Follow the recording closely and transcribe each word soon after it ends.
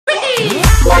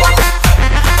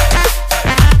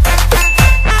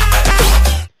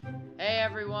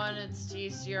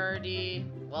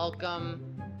welcome.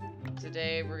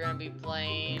 Today we're gonna be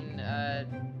playing a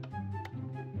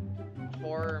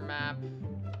horror map,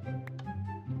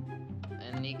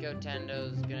 and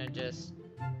Nico-Tendo's gonna just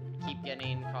keep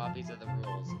getting copies of the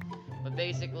rules. But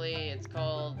basically, it's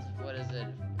called, what is it?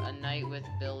 A Night with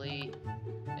Billy.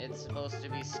 It's supposed to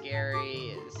be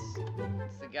scary. It's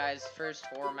the guy's first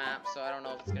horror map, so I don't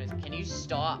know if it's gonna. Can you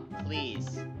stop,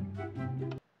 please?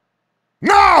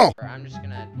 No! I'm just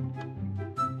gonna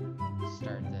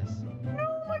start this.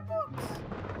 No, my books.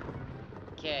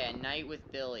 Okay, A Night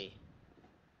with Billy.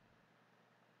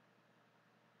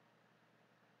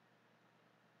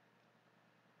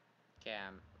 Okay,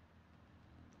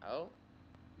 oh?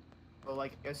 But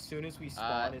like, as soon as we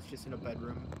spawn, it's just in a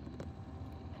bedroom.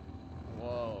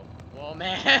 Whoa. Whoa,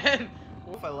 man!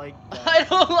 If I like that. I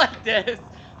don't like this!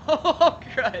 Oh,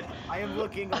 crud. I am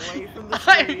looking away from the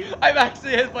screen. I've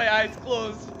actually had my eyes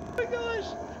closed. Oh my gosh.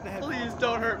 The Please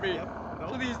don't hurt me. Yep.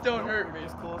 Nope. Please don't hurt Nope. me.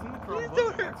 Just closing the Please Chromebook.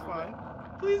 don't hurt That's fine.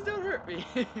 Please don't hurt me.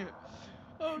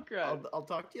 Oh, crud. I'll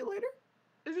talk to you later.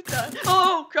 Is it done?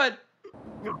 Oh, crud.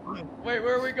 Goodbye. Wait,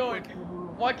 where are we going?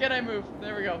 Why can't I move?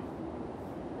 There we go.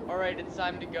 Alright, it's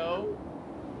time to go.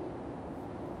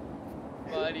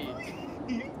 Buddy.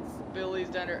 Billy's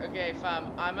done her. Okay,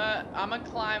 fam. I'm a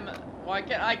climb. Why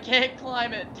can't I can't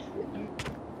climb it?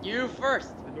 You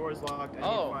first. The door's locked. I need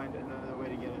to find another way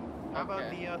to get in. How about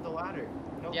the ladder?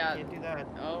 Nope, Yeah. can't do that.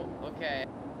 Oh, okay.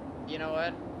 You know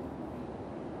what?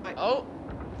 Hi. Oh,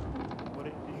 What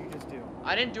did you just do?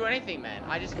 I didn't do anything, man.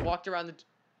 I just walked around the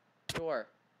door.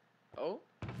 Oh.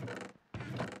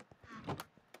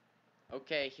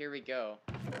 Okay, here we go.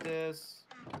 This.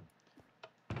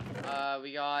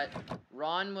 We got.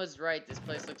 Ron was right. This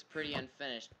place looks pretty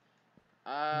unfinished.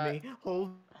 Me.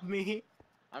 Hold me.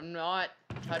 I'm not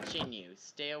touching you.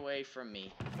 Stay away from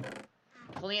me.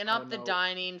 Clean up the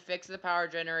dining, fix the power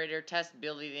generator, test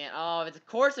Billy the of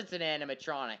course it's an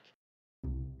animatronic.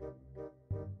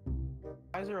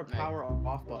 Why is there a power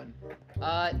off button?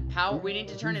 Power, we need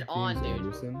to turn it on, dude.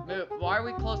 Move. Why are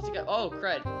we close together? Oh,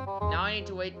 crud. Now I need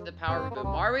to wait for the power reboot.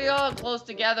 Why are we all close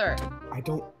together? I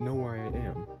don't know where I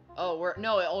am.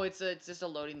 Oh, it's just a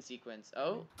loading sequence.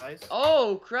 Oh. Nice.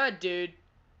 Oh, crud, dude.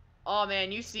 Oh,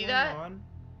 man, you see that? On?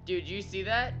 Dude, you see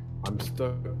that? I'm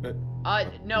stuck.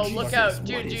 No, look out,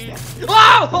 dude, What is dude. that?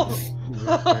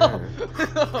 Oh!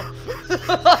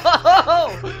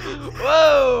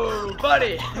 Whoa,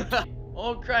 buddy.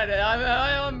 Oh, crud,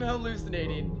 I'm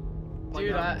hallucinating.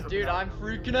 Dude, I'm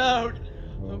freaking out.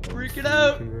 I'm freaking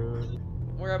out.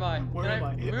 Where am I? Where am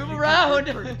I? Move around!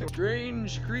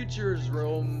 Strange creatures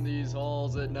roam these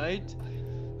halls at night.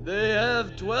 They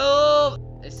have 12.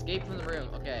 Escape from the room.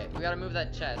 Okay, we gotta move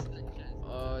that chest.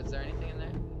 Oh, is there anything in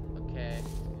there? Okay.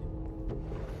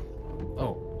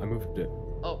 Oh, I moved it.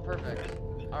 Oh, perfect.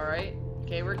 Alright.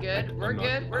 Okay, we're good. We're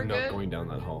good. I'm not going down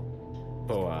that hall.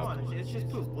 Come on, it's just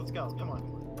poop. Let's go. Come on.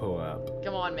 Po-app.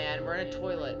 Come on, man. We're in a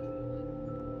toilet.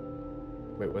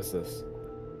 Wait, what's this?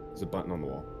 There's a button on the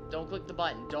wall. Don't click the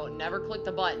button. Don't never click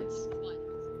the buttons.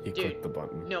 He clicked the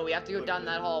button. No, we have to go down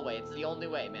that hallway. It's the only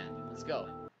way, man. Let's go.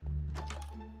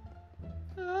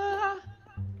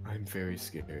 I'm very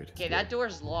scared. Okay, that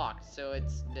door's locked, so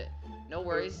it's no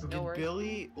worries. No worries. Did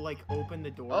Billy like open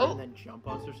the door Oh! and then jump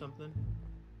us or something?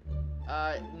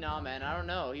 No, man. I don't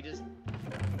know. He just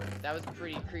that was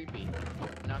pretty creepy.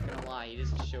 Not gonna lie. He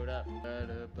just showed up.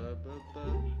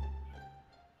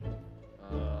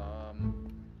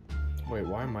 Wait,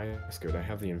 why am I scared? I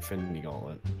have the Infinity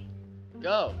Gauntlet.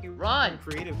 Go. Run. In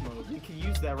creative mode. We can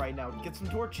use that right now. Get some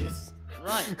torches.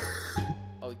 Run.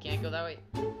 Oh, we can't go that way.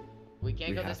 We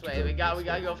can't go have this to way. go We gotta this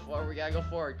way. go forward. We gotta go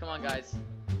forward. Come on, guys.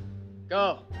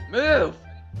 Go. Move.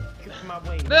 Get my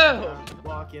way. No.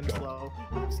 Walk in slow.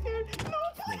 I'm scared. No,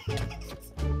 please.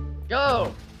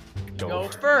 Go. Go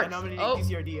first. I nominated Oh.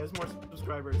 TCRD as more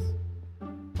subscribers.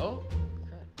 Oh.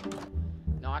 Crud.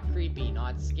 Not creepy.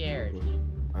 Not scared.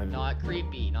 Not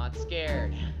creepy. Not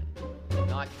scared.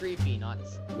 Not creepy. Not.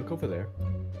 Look over there.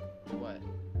 What?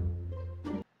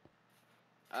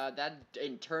 That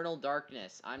internal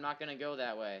darkness. I'm not gonna go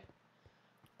that way.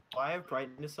 Well, I have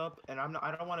brightness up, and I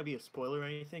don't want to be a spoiler or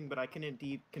anything, but I can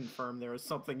indeed confirm there is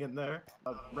something in there.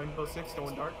 Rainbow Six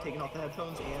going dark, taking off the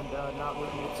headphones, and not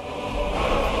looking at screen.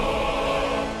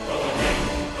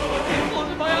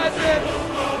 Closing my eyes in.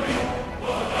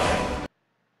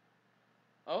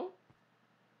 Oh?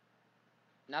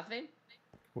 Nothing?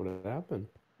 What happened?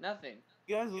 Nothing.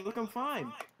 You guys look, I'm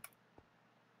fine.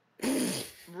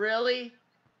 Really?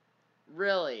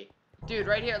 Really? Dude,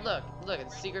 right here, look. Look,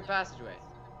 it's a secret passageway.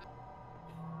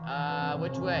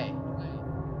 Which way?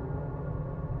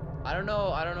 I don't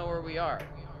know where we are.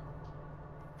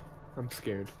 I'm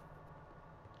scared.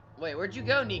 Wait, where'd you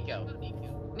go, Nico?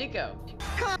 Nico.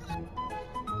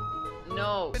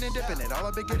 No. And dipping it. All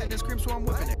I've been getting is cream, so I'm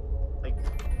whipping it. Like,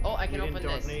 Oh, I can you open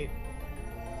didn't this. donate.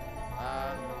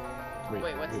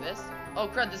 Wait, what's this? Oh,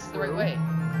 crud, this is the right way.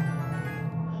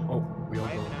 Oh, we all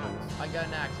I go. have an axe. I got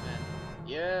an axe, man.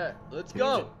 Yeah, let's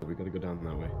go. We gotta go down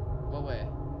that way. What way?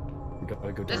 We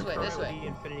gotta go This down. way, this Throw way. the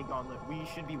Infinity Gauntlet. We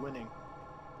should be winning.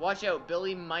 Watch out,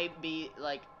 Billy might be,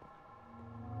 like...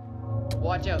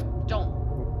 Watch out. Don't.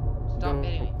 Stop No.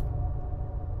 hitting me.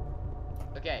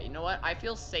 Okay, you know what? I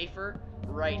feel safer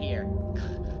right here.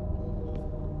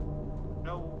 You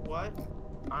know what?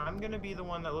 I'm gonna be the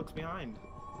one that looks behind.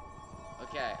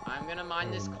 Okay, I'm gonna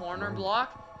mine this corner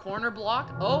block. Corner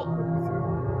block. Oh!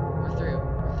 We're through.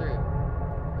 We're through.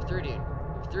 We're through, dude.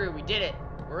 We're through. We did it.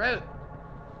 We're out.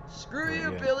 Screw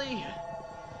you, yeah. Billy.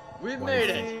 We Why made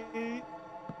is it. It's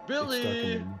stuck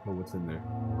Billy. in Nico, what's in there?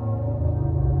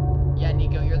 Yeah,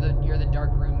 Nico, you're the dark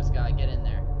rooms guy. Get in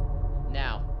there.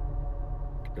 Now.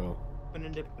 Go. Open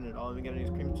and dipping it. All I'm getting is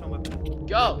cream stone whipping.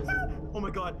 Go! Oh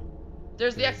my god.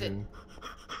 There's the exit.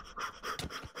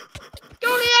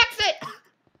 Go to the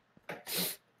exit!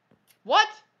 What?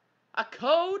 A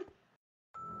code?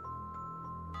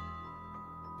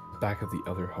 Back of the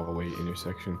other hallway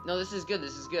intersection. No, this is good.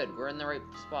 This is good. We're in the right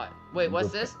spot. Wait, what's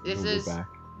Go this? back- This go is back.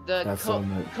 the That's the one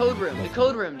that- code room. The that's-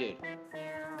 code room, dude.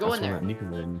 Go That's in the there. one that Nico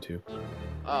went into.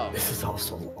 Oh, This is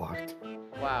also locked.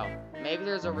 wow. Maybe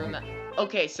there's a room that...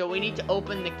 Okay, so we need to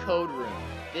open the code room.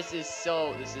 This is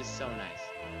so nice.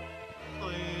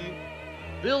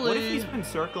 Billy! What if he's been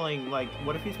circling, like,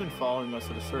 what if he's been following us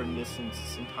at a certain distance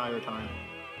this entire time?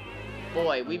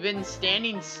 Boy, we've been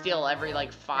standing still every,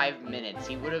 like, 5 minutes.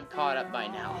 He would have caught up by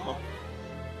now.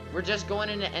 We're just going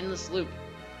in an endless loop.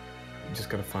 You just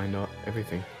gotta find out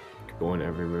everything. Go in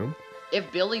every room.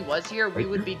 If Billy was here, we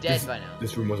would be dead by now.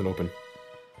 This room wasn't open.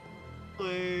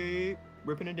 Play.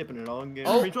 Ripping and dipping it all and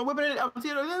getting Oh. cream stone whipping it. I'm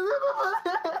seeing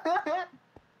it.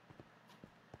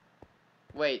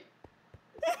 Wait.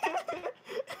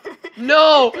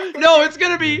 No! No, it's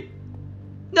gonna be...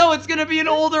 No, it's gonna be an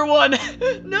older one!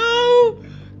 No!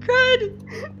 Crud!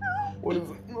 What is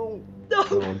it? No. No!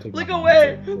 I'm taking Look my-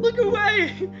 away! Look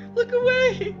away! Look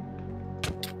away!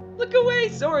 Look away!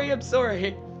 Sorry, I'm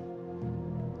sorry.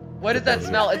 What does that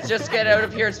smell? It's just get out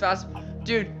of here as fast.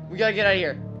 Dude, we gotta get out of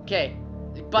here. Okay.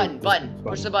 Button.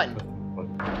 Push the button.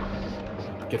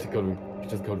 Get to the code room. Get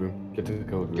to the code room. Get to the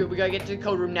code room. Dude, we gotta get to the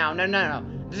code room now. No.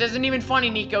 This isn't even funny,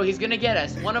 Nico. He's gonna get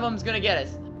us. One of them's gonna get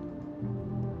us.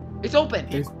 It's open.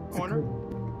 There's Corner.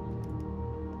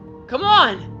 Come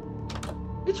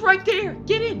on. It's right there.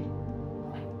 Get in.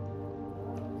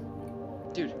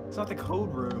 Dude, It's not the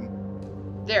code room.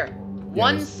 there.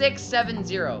 Yeah,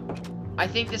 1670. I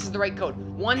think this is the right code.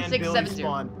 And Billy 1670.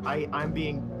 spawned. I'm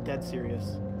being dead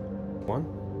serious. one.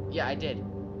 Yeah, I did.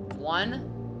 1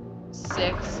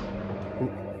 6.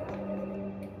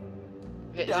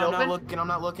 Okay, is it I'm not open? looking. I'm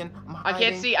not looking. I'm I can't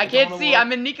hiding. see. I It's can't on the see. wall.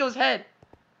 I'm in Nico's head.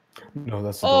 No,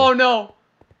 that's the Oh door. no.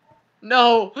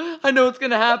 No. I know what's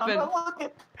gonna I'm happen. not looking.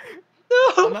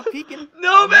 No. I'm not peeking.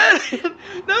 No, man.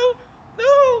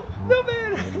 No,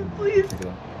 man. Please. Check it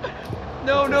out.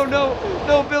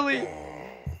 No, Billy.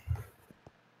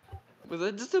 Was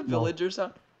it just a villager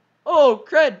sound? Oh,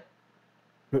 cred.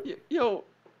 Yo,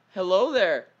 hello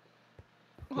there.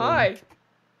 Hi.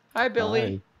 Hi, Billy.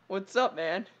 Hi. What's up,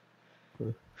 man?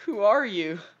 Who are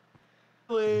you?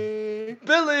 Billy.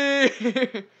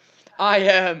 Billy! I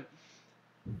am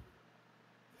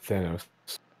Thanos.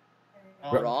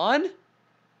 Ron?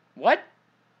 What?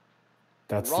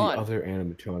 That's Ron. the other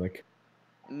animatronic.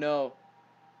 No.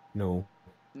 No.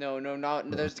 No,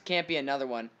 there can't be another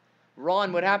one.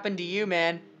 Ron, what happened to you,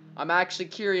 man? I'm actually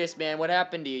curious, man. What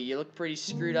happened to you? You look pretty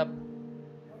screwed up.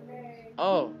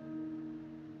 Oh.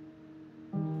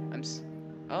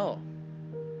 Oh.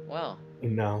 Well.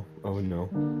 No. Oh no.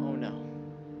 Oh no.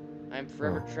 I'm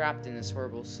forever trapped in this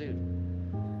horrible suit.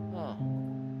 Oh.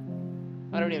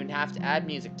 I don't even have to add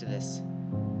music to this.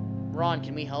 Ron,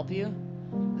 can we help you?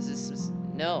 This is...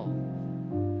 No.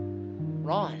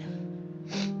 Ron.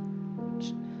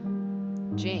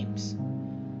 James.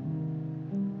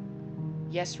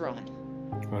 Yes, Ron.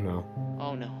 Oh no.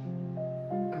 Oh no.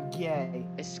 I'm gay.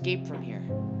 Escape from here.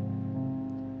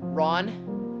 Ron?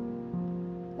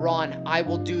 Ron, I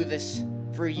will do this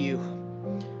for you.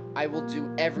 I will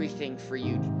do everything for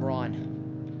you, Ron.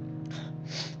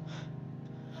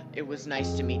 It was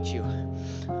nice to meet you.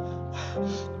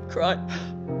 Cry.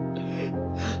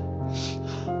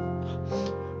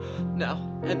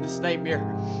 Now, end this nightmare,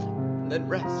 and then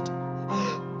rest.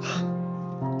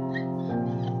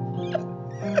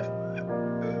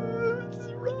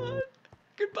 Ron.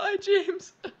 Goodbye,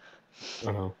 James.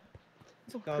 Uh-huh.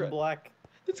 It's gone black.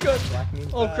 It's good. Black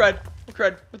means Oh, bad. crud. Oh,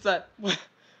 crud. What's that?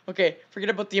 Okay, forget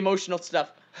about the emotional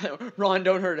stuff. Ron,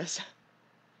 don't hurt us.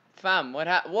 Fam, what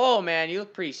happened? Whoa, man, you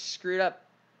look pretty screwed up.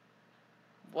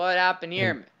 What happened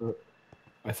here?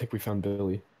 I think we found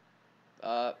Billy.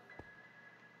 Look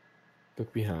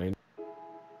behind.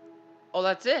 Oh,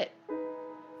 that's it.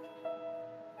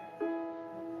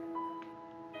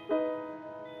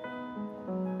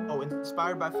 Oh,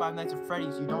 inspired by Five Nights at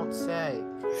Freddy's. You don't say.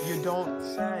 You don't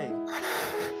say.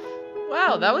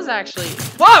 Wow, that was actually.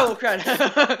 Whoa, crud!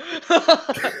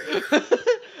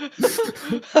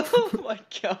 Oh my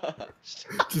gosh.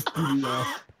 Just do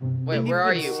laugh. Wait, Didn't where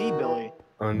are even you? See Billy.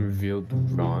 Unrevealed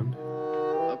Ron.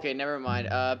 Okay, never mind.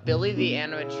 Billy the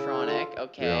animatronic.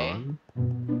 Okay. Ron.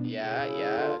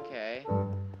 Yeah, okay.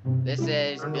 This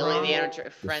is Billy the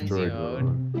animatronic frenzy Destroyed mode.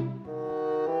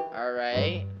 Ron.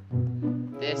 Alright.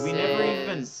 This We is. never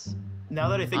even. Now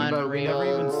that I think about it, we never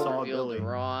even saw Revealed Billy.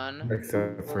 Ron.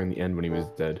 Except for in the end when he was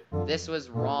dead. This was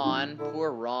Ron.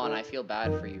 Poor Ron. I feel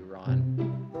bad for you,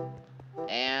 Ron.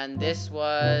 And this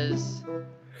was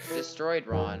destroyed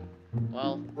Ron.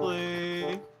 Well,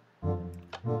 Billy.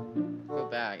 go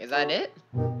back. Is that it?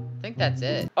 I think that's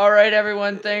it. Alright,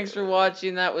 everyone. Thanks for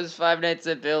watching. That was Five Nights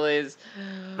at Billy's.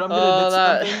 But I'm gonna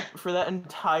admit something. For that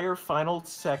entire final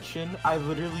section, I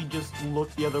literally just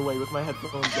looked the other way with my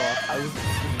headphones off. I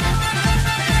was